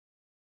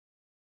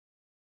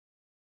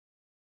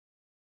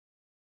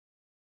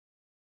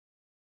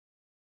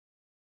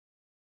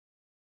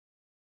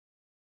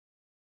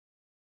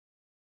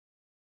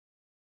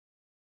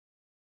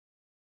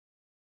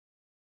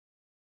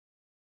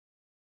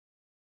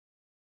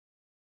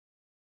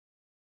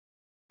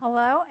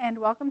Hello and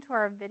welcome to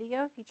our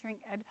video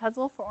featuring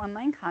EdPuzzle for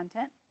online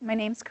content. My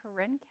name is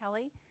Corinne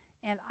Kelly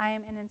and I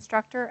am an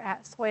instructor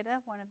at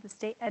SWOITA, one of the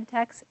state ed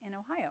techs in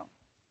Ohio.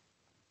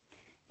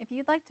 If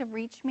you'd like to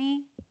reach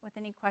me with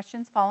any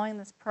questions following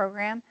this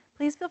program,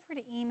 please feel free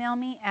to email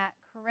me at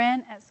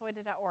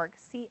corinne@soita.org,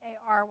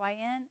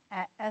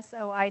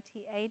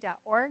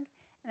 CARYN@SOITA.org,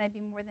 and I'd be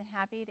more than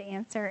happy to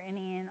answer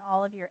any and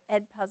all of your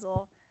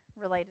EdPuzzle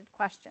related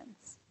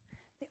questions.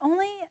 The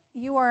only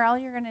URL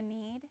you're going to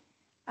need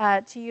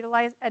to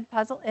utilize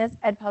EdPuzzle is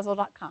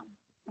edpuzzle.com.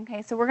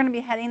 Okay, so we're going to be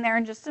heading there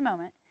in just a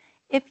moment.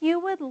 If you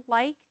would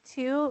like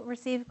to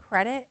receive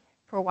credit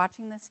for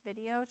watching this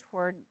video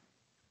toward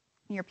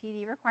your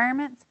PD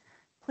requirements,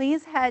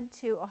 please head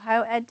to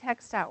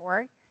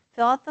ohioedtechs.org,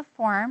 fill out the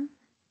form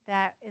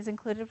that is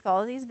included with all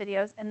of these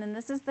videos, and then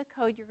this is the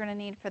code you're going to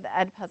need for the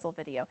EdPuzzle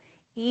video.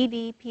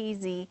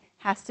 EDPZ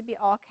has to be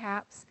all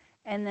caps,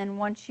 and then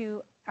once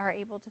you are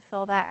able to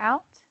fill that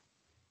out,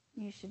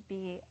 you should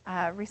be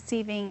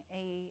receiving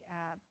a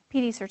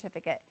PD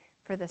certificate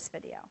for this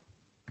video.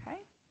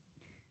 Okay?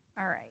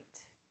 All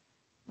right.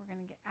 We're going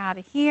to get out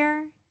of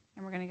here,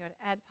 and we're going to go to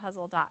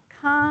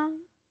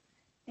edpuzzle.com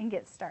and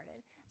get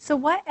started. So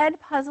what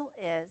EdPuzzle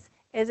is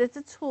it's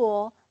a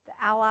tool that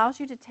allows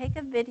you to take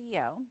a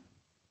video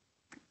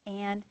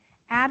and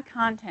add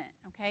content.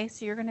 Okay?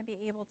 So you're going to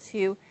be able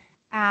to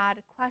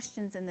add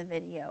questions in the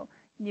video.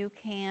 You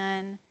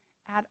can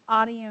add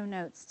audio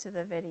notes to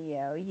the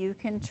video. You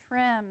can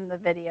trim the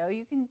video.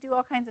 You can do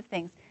all kinds of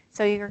things.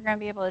 So you're going to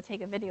be able to take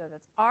a video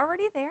that's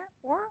already there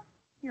or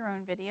your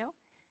own video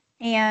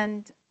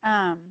and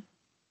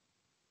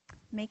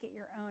make it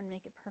your own,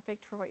 make it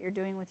perfect for what you're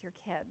doing with your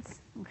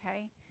kids.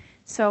 Okay?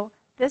 So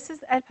this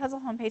is the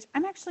EdPuzzle homepage.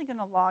 I'm actually going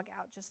to log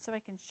out just so I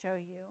can show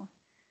you.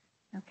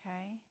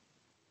 Okay?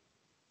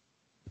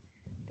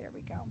 There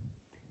we go.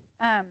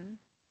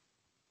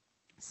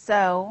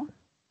 So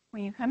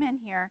when you come in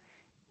here,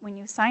 when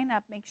you sign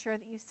up, make sure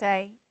that you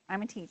say,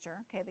 I'm a teacher.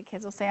 Okay, the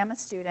kids will say I'm a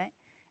student.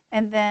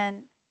 And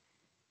then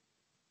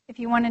if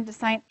you wanted to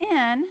sign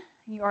in,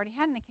 you already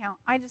had an account,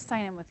 I just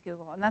sign in with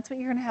Google. And that's what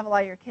you're going to have a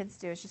lot of your kids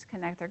do is just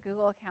connect their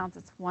Google accounts.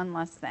 It's one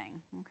less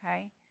thing,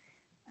 okay?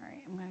 All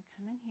right, I'm going to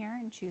come in here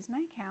and choose my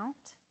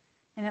account.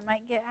 And it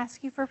might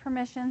ask you for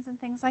permissions and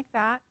things like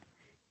that.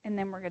 And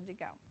then we're good to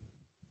go. All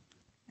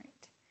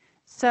right.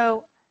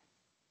 So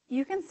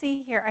you can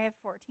see here I have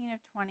 14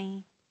 of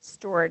 20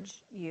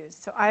 storage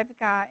used. So I've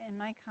got in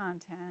my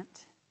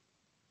content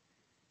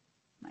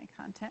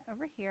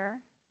over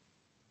here,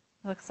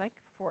 looks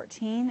like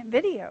 14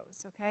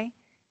 videos, okay?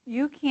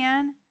 You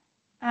can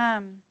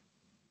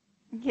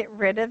get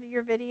rid of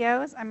your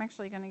videos. I'm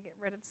actually going to get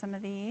rid of some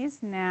of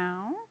these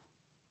now.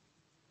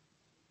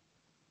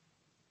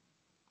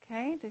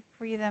 Okay, to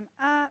free them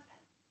up.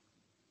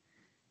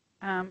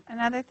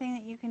 Another thing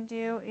that you can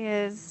do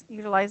is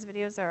utilize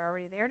videos that are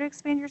already there to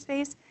expand your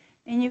space.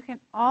 And you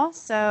can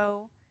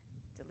also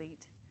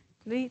delete.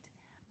 You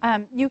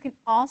can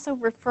also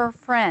refer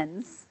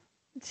friends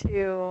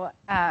to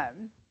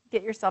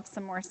get yourself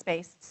some more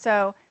space.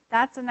 So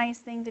that's a nice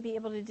thing to be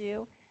able to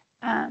do.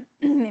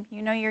 If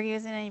you know you're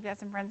using it, you've got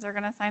some friends that are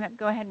going to sign up,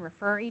 go ahead and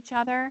refer each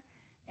other,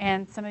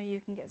 and some of you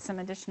can get some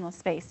additional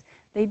space.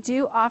 They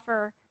do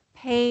offer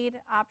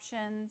paid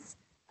options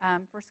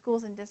for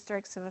schools and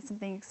districts, so that's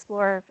something to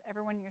explore. If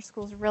everyone in your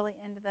school is really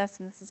into this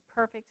and this is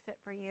perfect fit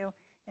for you,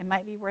 it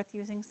might be worth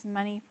using some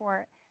money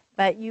for it.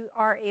 But you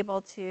are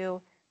able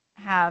to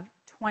have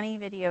 20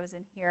 videos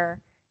in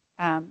here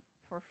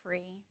for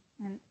free,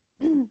 and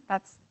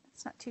it's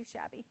not too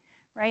shabby,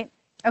 right?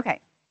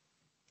 Okay,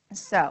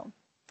 so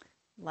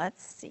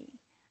let's see.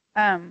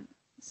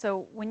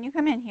 So when you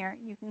come in here,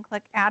 you can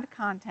click Add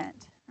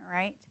Content, all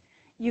right?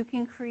 You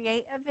can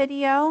create a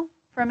video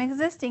from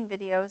existing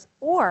videos,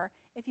 or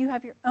if you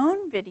have your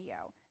own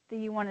video that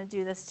you want to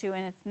do this to,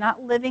 and it's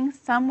not living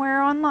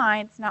somewhere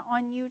online, it's not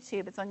on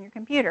YouTube, it's on your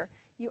computer,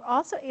 you're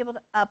also able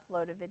to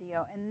upload a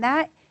video, and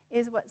that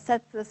is what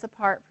sets this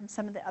apart from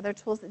some of the other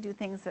tools that do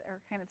things that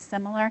are kind of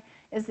similar,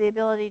 is the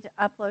ability to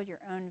upload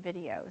your own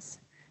videos,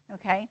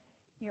 okay?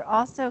 You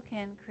also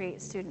can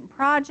create student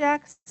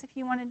projects if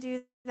you want to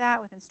do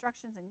that with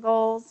instructions and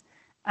goals,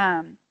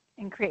 and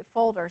create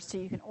folders so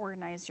you can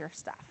organize your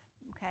stuff,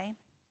 okay?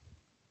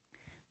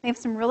 They have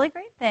some really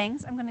great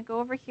things. I'm going to go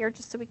over here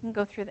just so we can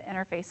go through the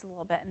interface a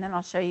little bit, and then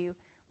I'll show you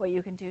what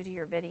you can do to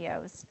your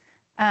videos.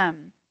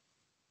 I'm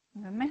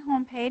on my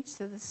home page,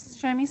 so this is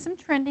showing me some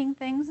trending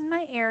things in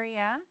my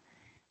area.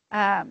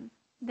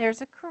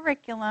 There's a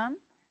curriculum.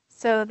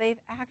 So they've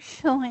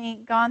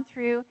actually gone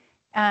through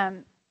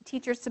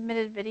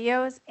teacher-submitted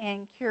videos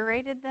and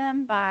curated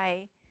them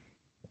by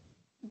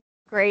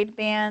grade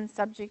band,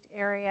 subject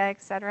area,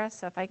 etc.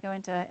 So if I go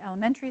into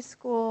elementary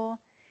school,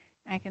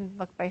 I can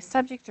look by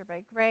subject or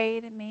by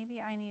grade. Maybe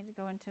I need to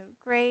go into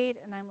grade,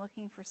 and I'm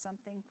looking for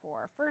something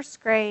for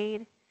first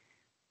grade,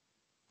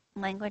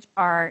 language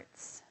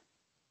arts,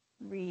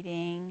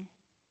 reading,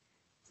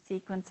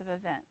 sequence of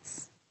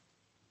events.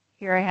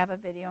 Here I have a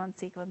video on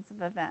sequence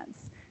of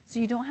events. So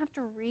you don't have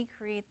to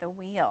recreate the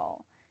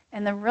wheel.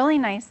 And the really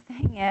nice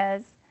thing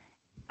is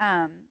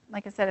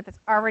Like I said, if it's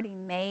already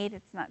made,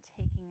 it's not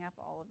taking up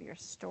all of your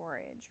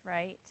storage,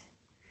 right?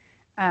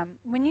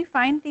 When you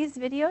find these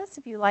videos,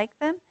 if you like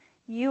them,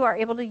 you are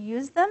able to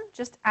use them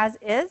just as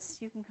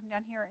is. You can come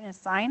down here and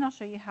assign. I'll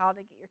show you how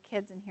to get your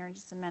kids in here in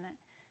just a minute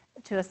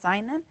to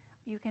assign them.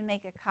 You can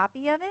make a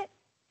copy of it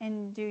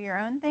and do your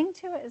own thing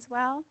to it as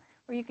well.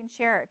 Or you can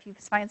share it. If you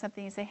find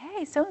something, you say,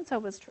 hey, so-and-so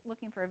was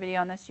looking for a video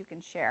on this, you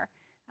can share.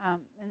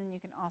 And then you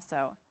can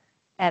also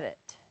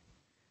edit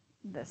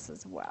this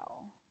as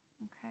well.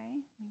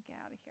 Okay, let me get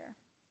out of here.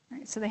 All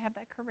right, so they have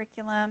that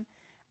curriculum.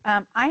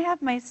 I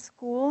have my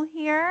school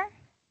here.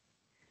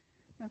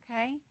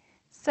 Okay,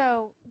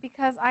 so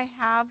because I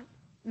have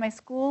my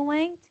school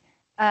linked,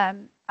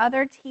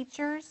 other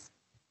teachers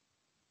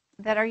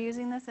that are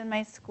using this in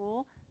my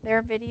school,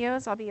 their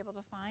videos I'll be able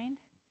to find.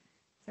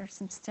 There's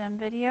some STEM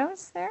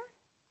videos there.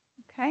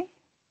 Okay,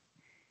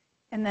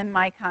 and then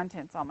my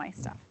content's all my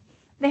stuff.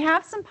 They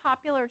have some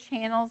popular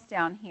channels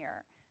down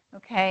here.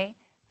 Okay.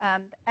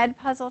 The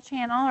EdPuzzle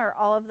channel are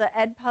all of the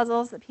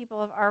EdPuzzles that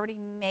people have already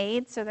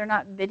made. So they're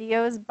not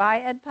videos by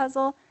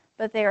EdPuzzle,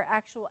 but they are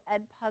actual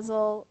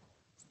EdPuzzles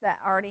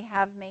that already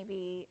have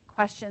maybe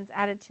questions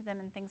added to them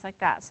and things like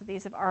that. So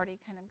these have already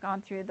kind of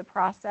gone through the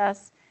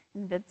process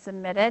and been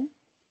submitted.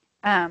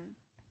 Then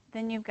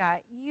you've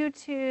got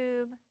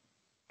YouTube,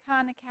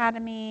 Khan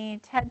Academy,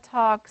 TED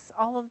Talks,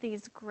 all of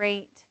these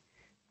great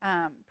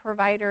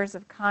providers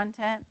of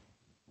content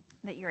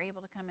that you're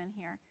able to come in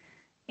here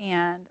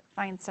and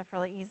find stuff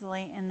really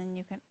easily. And then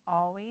you can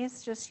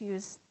always just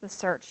use the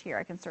search here.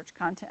 I can search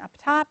content up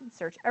top and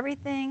search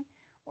everything.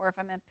 Or if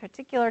I'm in a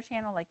particular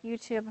channel like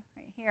YouTube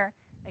right here,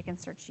 I can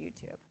search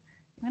YouTube.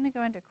 I'm going to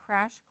go into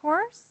Crash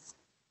Course.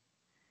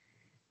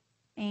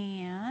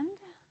 And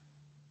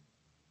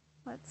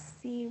let's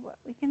see what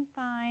we can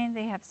find.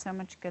 They have so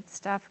much good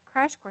stuff.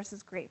 Crash Course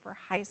is great for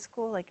high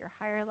school, like your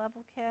higher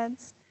level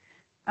kids.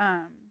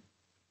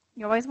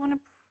 You always want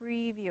to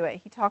preview it.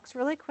 He talks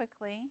really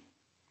quickly.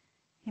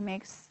 He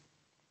makes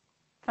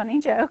funny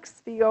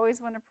jokes, but you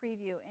always want to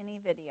preview any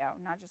video,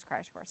 not just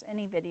Crash Course,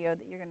 any video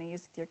that you're going to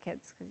use with your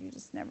kids because you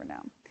just never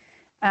know.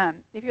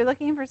 If you're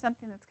looking for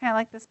something that's kind of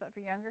like this but for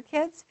younger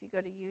kids, if you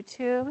go to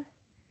YouTube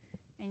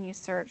and you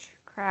search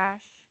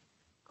Crash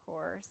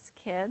Course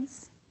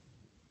Kids,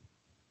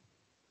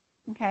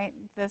 okay,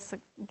 this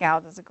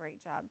gal does a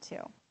great job too.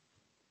 All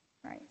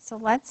right, so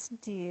let's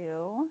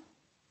do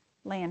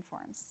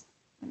landforms.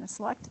 I'm going to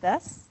select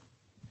this.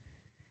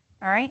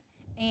 All right,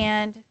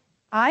 and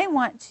I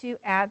want to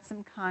add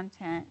some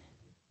content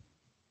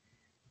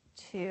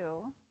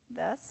to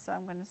this, so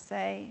I'm going to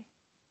say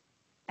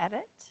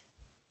edit.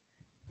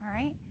 All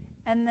right,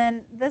 and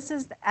then this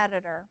is the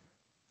editor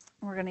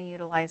we're going to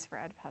utilize for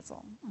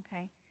EdPuzzle.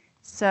 Okay,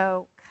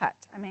 so cut.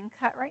 I'm in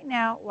cut right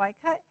now. Why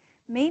cut?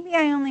 Maybe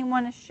I only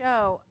want to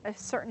show a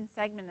certain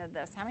segment of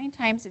this. How many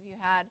times have you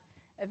had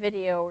a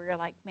video where you're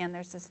like, man,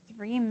 there's this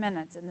 3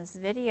 minutes in this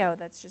video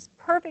that's just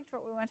perfect for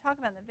what we want to talk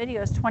about, and the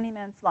video is 20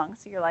 minutes long.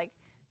 So you're like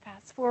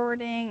fast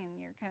forwarding and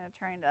you're kind of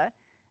trying to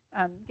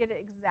get it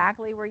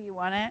exactly where you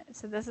want it.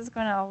 So this is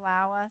going to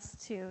allow us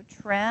to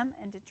trim,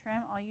 and to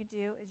trim, all you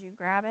do is you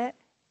grab it.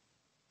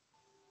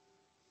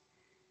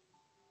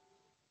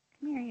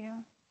 Come here,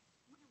 you.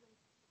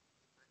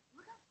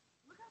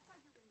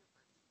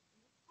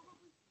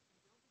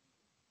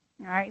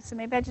 All right, so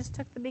maybe I just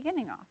took the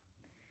beginning off.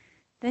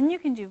 Then you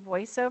can do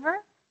voiceover.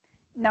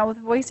 Now with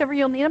voiceover,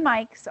 you'll need a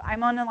mic. So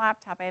I'm on a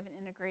laptop. I have an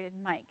integrated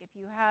mic. If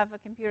you have a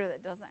computer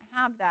that doesn't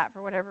have that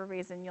for whatever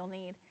reason, you'll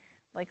need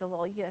like a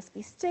little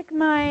USB stick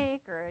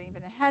mic or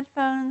even a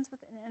headphones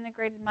with an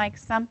integrated mic,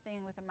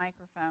 something with a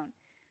microphone.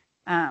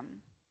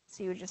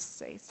 So you would just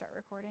say start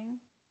recording.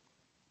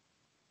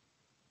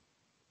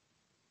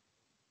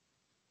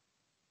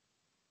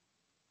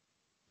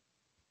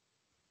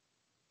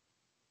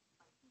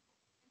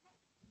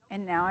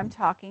 And now I'm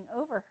talking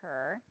over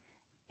her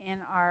in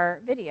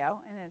our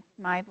video, and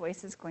my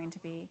voice is going to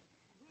be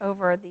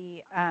over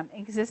the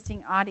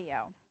existing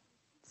audio.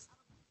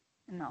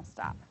 And I'll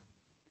stop.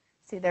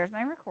 See, there's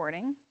my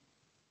recording.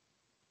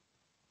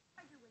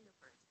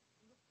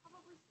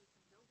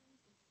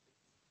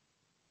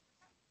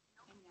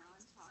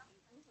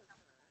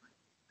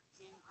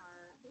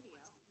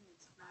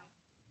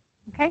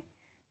 Okay,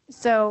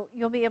 so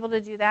you'll be able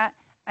to do that.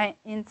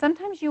 And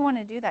sometimes you want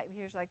to do that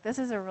because you're like, this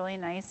is a really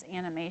nice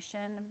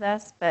animation of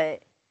this,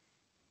 but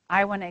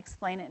I want to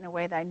explain it in a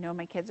way that I know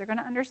my kids are going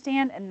to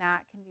understand, and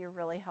that can be a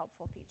really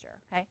helpful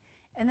feature, okay?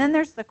 And then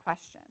there's the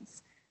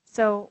questions.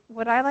 So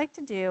what I like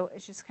to do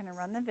is just kind of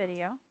run the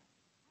video.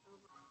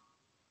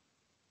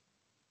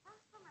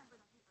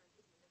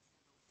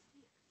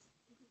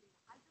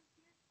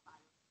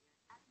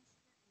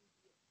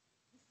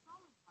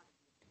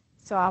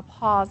 So I'll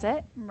pause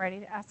it. I'm ready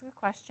to ask a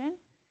question.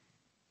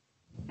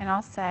 And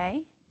I'll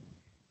say,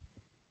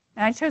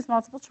 and I chose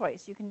multiple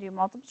choice. You can do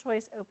multiple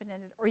choice,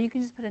 open-ended, or you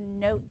can just put a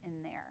note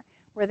in there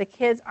where the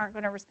kids aren't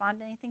going to respond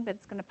to anything, but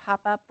it's going to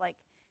pop up like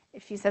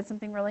if she said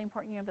something really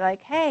important, you'll be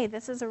like, hey,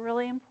 this is a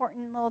really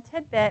important little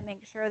tidbit.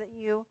 Make sure that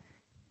you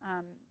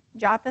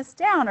jot this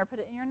down or put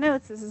it in your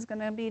notes. This is going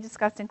to be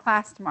discussed in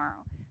class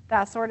tomorrow.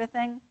 That sort of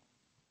thing,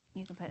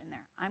 you can put in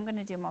there. I'm going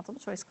to do a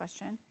multiple choice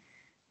question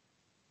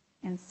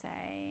and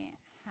say,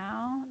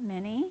 how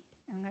many,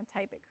 I'm going to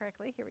type it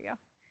correctly. Here we go.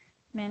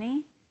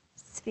 Many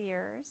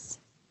spheres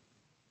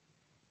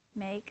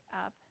make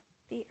up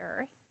the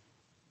Earth?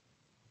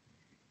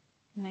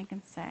 And I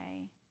can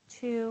say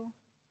 2,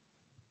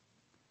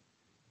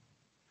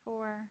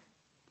 4,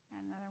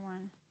 and another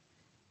one,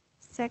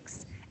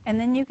 6. And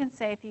then you can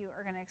say if you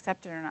are going to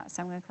accept it or not.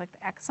 So I'm going to click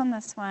the X on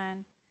this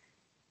one,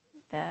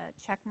 the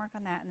check mark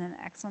on that, and then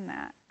the X on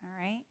that. All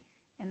right?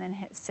 And then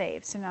hit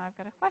save. So now I've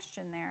got a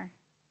question there.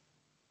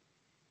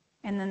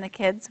 And then the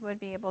kids would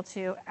be able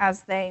to,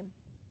 as they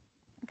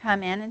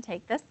come in and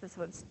take this, this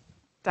would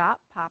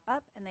stop, pop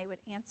up, and they would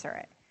answer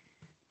it.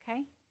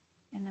 Okay?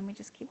 And then we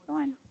just keep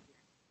going.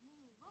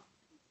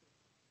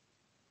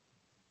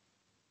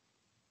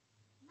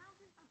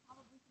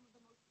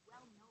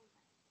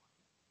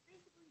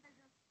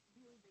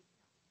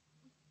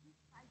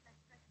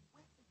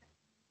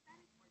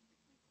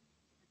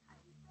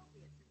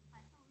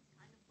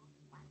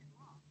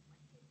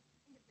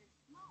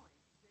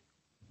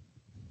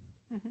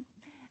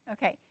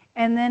 Okay,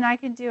 and then I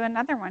can do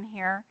another one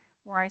here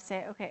where I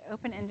say, okay,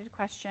 open-ended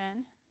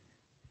question.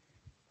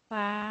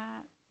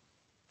 Plateau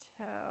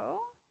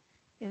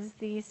is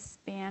the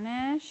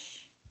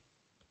Spanish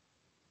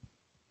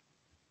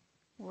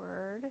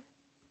word.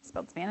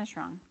 Spelled Spanish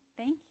wrong.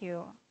 Thank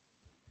you,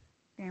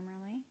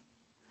 Grammarly.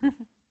 Okay,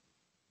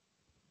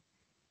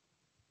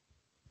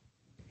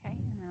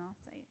 and then I'll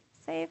say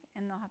save,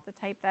 and they'll have to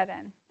type that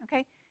in.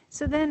 Okay,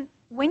 so then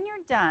when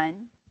you're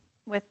done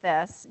with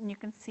this, and you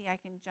can see I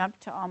can jump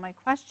to all my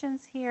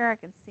questions here. I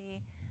can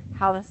see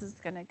how this is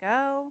going to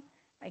go.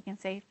 I can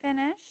say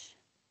finish.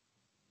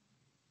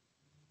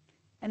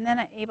 And then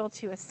I'm able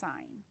to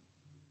assign.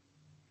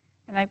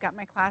 And I've got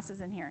my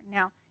classes in here.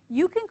 Now,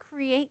 you can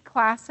create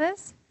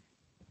classes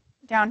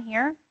down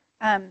here.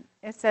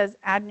 It says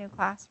add new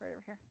class right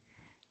over here.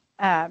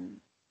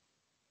 And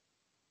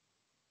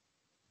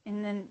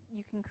then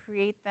you can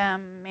create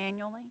them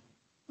manually.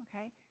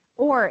 Okay?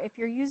 Or if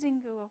you're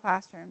using Google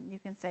Classroom, you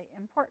can say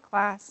import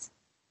class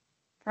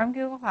from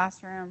Google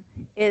Classroom.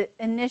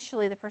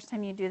 Initially, the first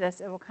time you do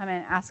this, it will come in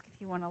and ask if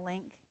you want to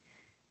link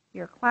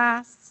your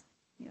class.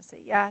 You'll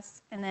say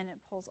yes, and then it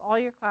pulls all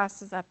your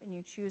classes up and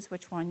you choose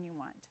which one you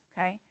want,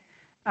 okay?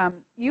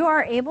 You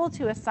are able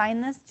to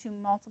assign this to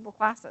multiple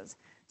classes.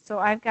 So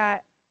I've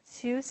got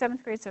 2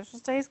 7th grade social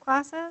studies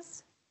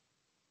classes.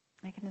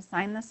 I can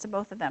assign this to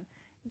both of them.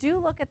 Do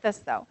look at this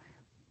though.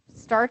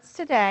 Starts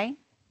today.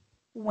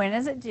 When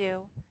is it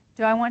due?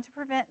 Do I want to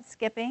prevent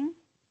skipping?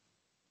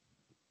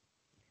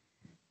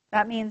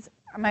 That means,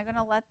 am I going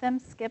to let them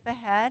skip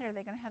ahead? Are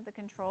they going to have the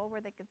control where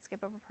they could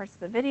skip over parts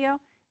of the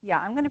video? Yeah,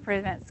 I'm going to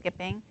prevent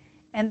skipping.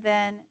 And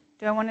then,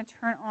 do I want to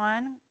turn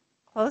on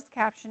closed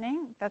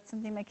captioning? If that's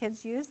something my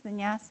kids use, then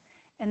yes.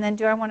 And then,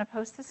 do I want to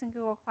post this in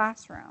Google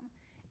Classroom?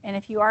 And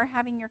if you are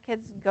having your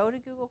kids go to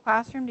Google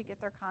Classroom to get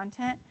their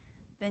content,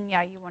 then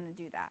yeah, you want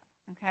to do that,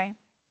 okay?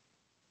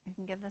 You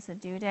can give this a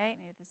due date.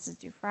 Maybe this is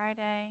due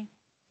Friday.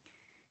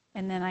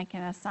 And then I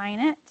can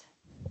assign it.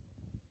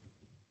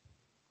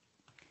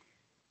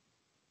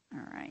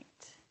 All right.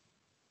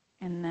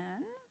 And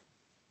then,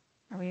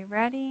 are we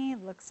ready?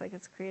 Looks like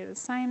it's created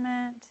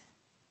assignment.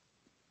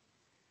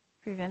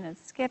 Prevented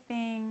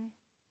skipping.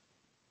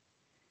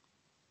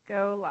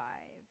 Go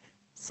live.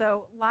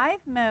 So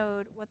live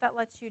mode, what that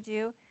lets you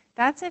do,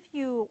 that's if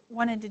you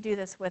wanted to do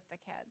this with the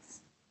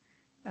kids.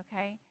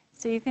 Okay?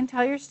 So you can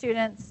tell your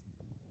students,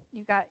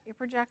 you've got your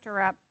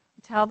projector up,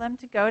 tell them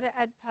to go to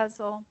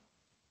EdPuzzle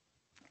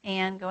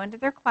and go into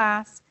their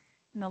class,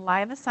 and the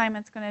live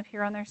assignment's going to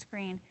appear on their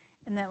screen,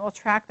 and then it will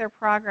track their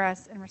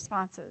progress and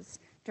responses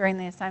during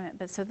the assignment.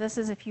 But so this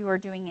is if you are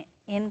doing it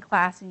in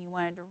class and you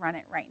wanted to run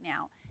it right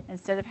now.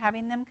 Instead of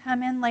having them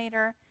come in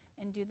later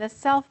and do this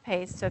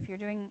self-paced, so if you're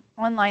doing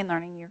online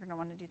learning, you're going to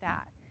want to do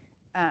that.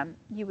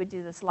 You would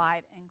do this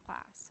live in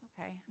class.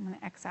 Okay, I'm going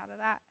to X out of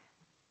that.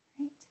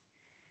 Right.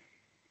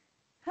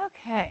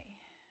 Okay.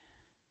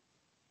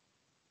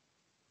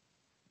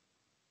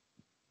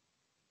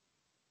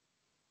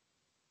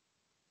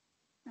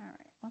 All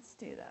right, let's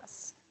do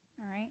this.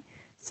 All right,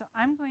 so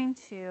I'm going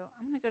to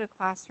go to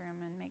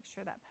Classroom and make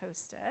sure that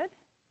posted.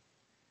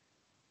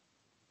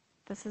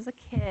 This is a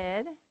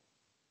kid.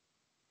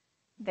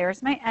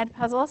 There's my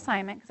EdPuzzle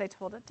assignment because I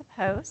told it to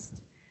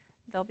post.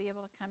 They'll be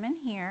able to come in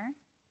here.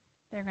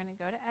 They're going to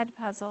go to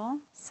EdPuzzle,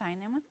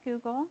 sign in with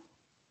Google,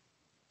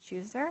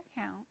 choose their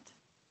account,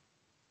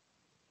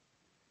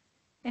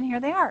 and here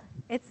they are.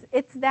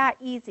 It's that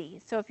easy.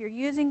 So if you're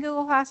using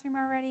Google Classroom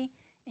already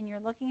and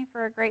you're looking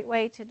for a great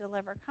way to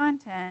deliver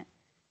content,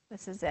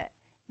 this is it.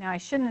 Now I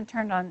shouldn't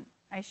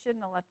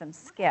have let them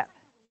skip.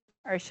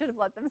 Or I should have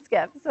let them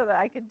skip so that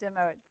I could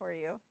demo it for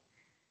you.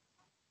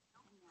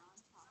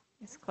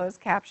 Just close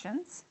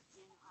captions.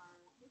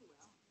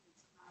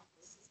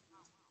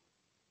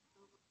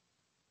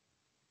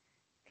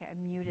 Okay, I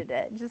muted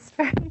it just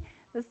for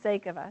the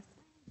sake of us.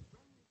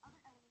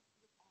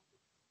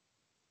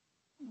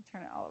 I'll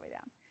turn it all the way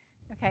down.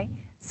 Okay,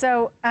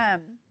 so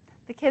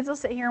the kids will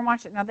sit here and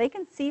watch it. Now they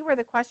can see where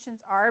the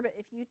questions are, but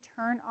if you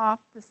turn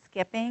off the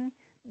skipping,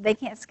 they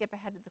can't skip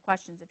ahead of the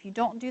questions. If you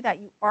don't do that,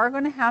 you are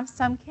going to have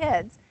some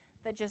kids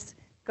that just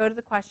go to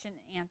the question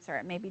and answer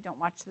it. Maybe don't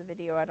watch the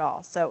video at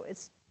all. So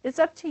it's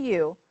up to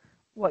you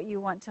what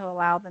you want to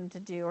allow them to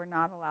do or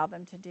not allow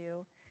them to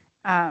do.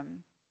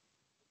 It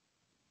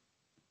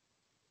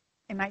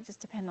might just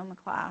depend on the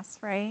class,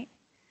 right?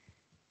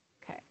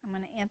 Okay, I'm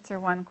going to answer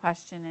one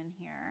question in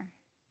here.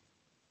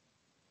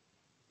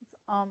 It's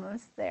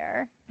almost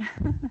there.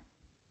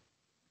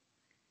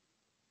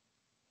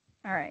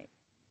 All right.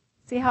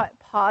 See how it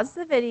paused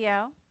the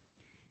video,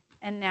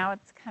 and now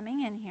it's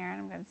coming in here,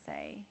 and I'm going to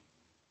say,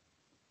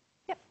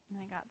 yep, and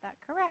I got that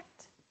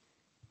correct.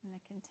 I'm going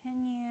to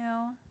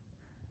continue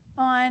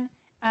on,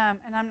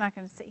 and I'm not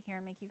going to sit here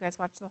and make you guys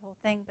watch the whole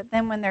thing, but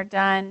then when they're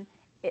done,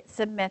 it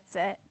submits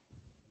it.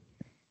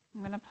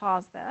 I'm going to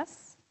pause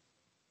this,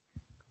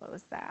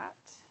 close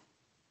that.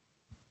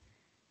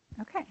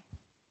 Okay,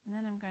 and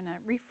then I'm going to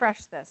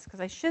refresh this because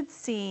I should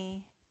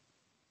see.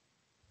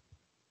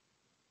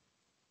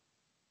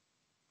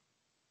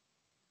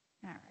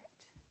 All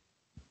right.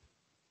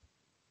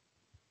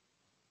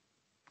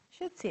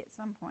 Should see at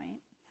some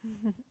point.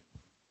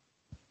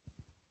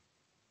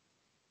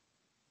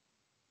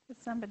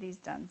 Somebody's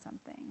done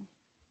something.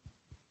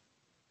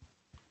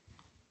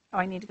 Oh,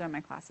 I need to go to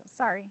my classes.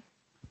 Sorry.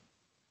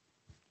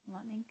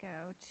 Let me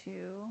go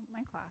to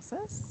my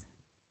classes.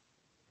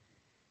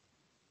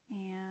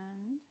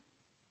 And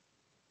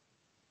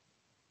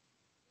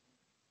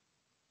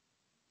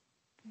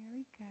there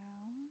we go.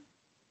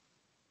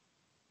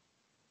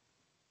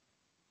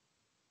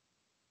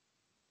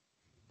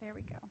 There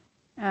we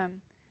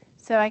go.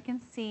 So I can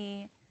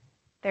see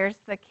there's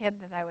the kid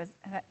that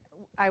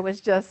I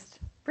was just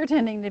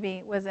pretending to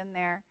be was in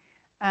there.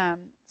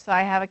 So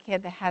I have a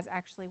kid that has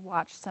actually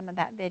watched some of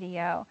that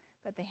video,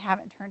 but they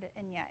haven't turned it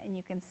in yet. And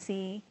you can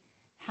see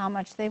how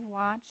much they've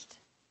watched.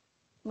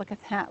 Look at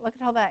that. Look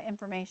at all that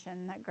information.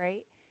 Isn't that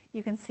great?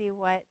 You can see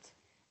what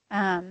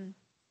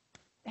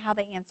how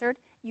they answered.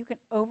 You can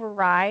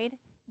override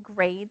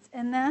grades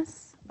in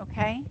this,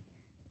 okay,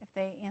 if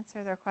they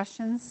answer their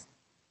questions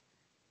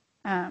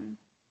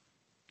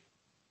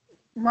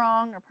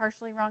wrong or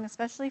partially wrong,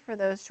 especially for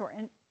those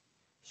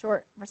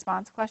short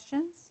response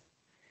questions.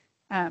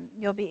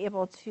 You'll be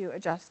able to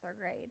adjust their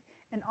grade.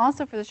 And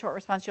also for the short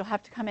response, you'll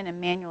have to come in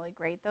and manually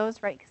grade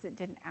those, right, because it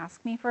didn't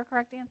ask me for a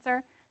correct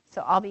answer.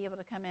 So I'll be able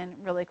to come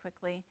in really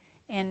quickly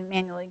and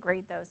manually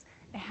grade those.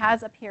 It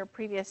has up here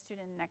previous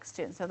student and next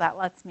student, so that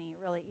lets me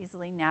really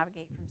easily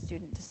navigate from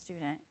student to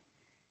student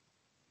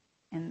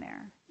in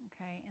there.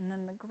 Okay, and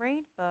then the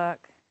grade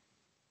book,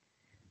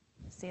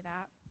 see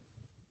that?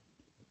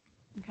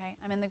 Okay,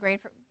 I'm in the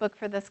grade book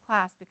for this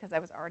class because I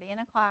was already in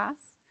a class.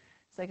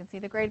 So I can see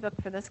the grade book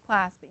for this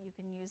class, but you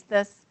can use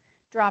this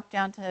drop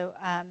down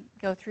to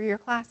go through your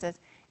classes.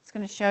 It's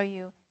going to show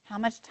you how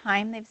much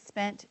time they've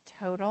spent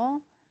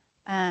total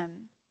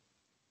in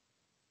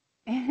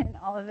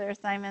all of their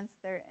assignments,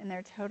 and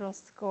their total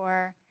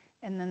score,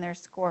 and then their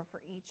score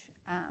for each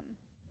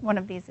one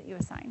of these that you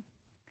assign.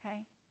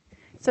 Okay,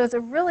 so it's a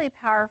really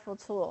powerful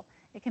tool.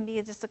 It can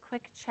be just a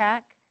quick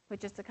check with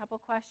just a couple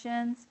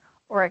questions,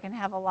 or it can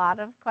have a lot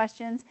of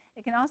questions.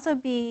 It can also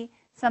be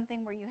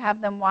something where you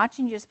have them watch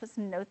and you just put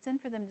some notes in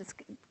for them to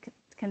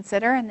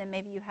consider, and then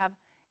maybe you have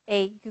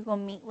a Google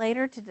Meet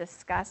later to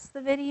discuss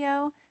the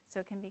video. So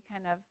it can be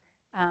kind of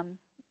a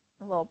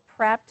little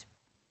prep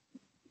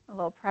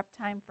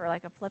time for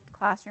like a flipped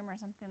classroom or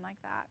something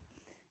like that.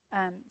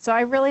 So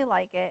I really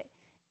like it.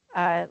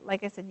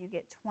 Like I said, you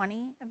get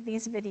 20 of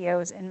these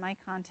videos in my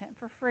content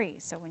for free.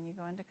 So when you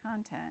go into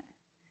content,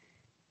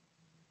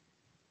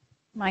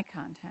 my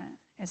content,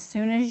 as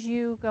soon as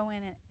you go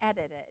in and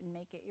edit it and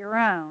make it your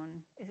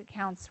own, it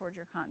counts towards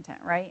your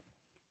content, right?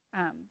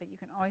 But you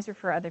can always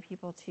refer other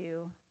people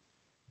to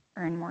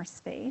earn more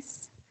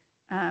space.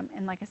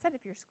 And like I said,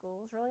 if your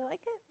schools really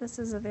like it, this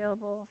is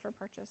available for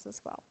purchase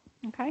as well,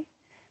 okay?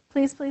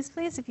 Please, please,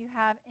 please, if you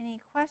have any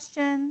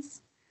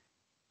questions,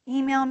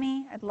 email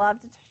me. I'd love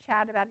to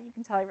chat about it. You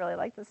can tell I really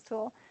like this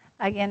tool.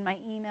 Again, my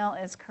email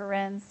is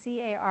Caryn,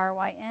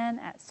 C-A-R-Y-N,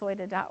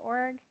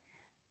 @soida.org.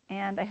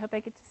 And I hope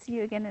I get to see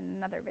you again in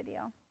another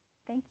video.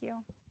 Thank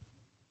you.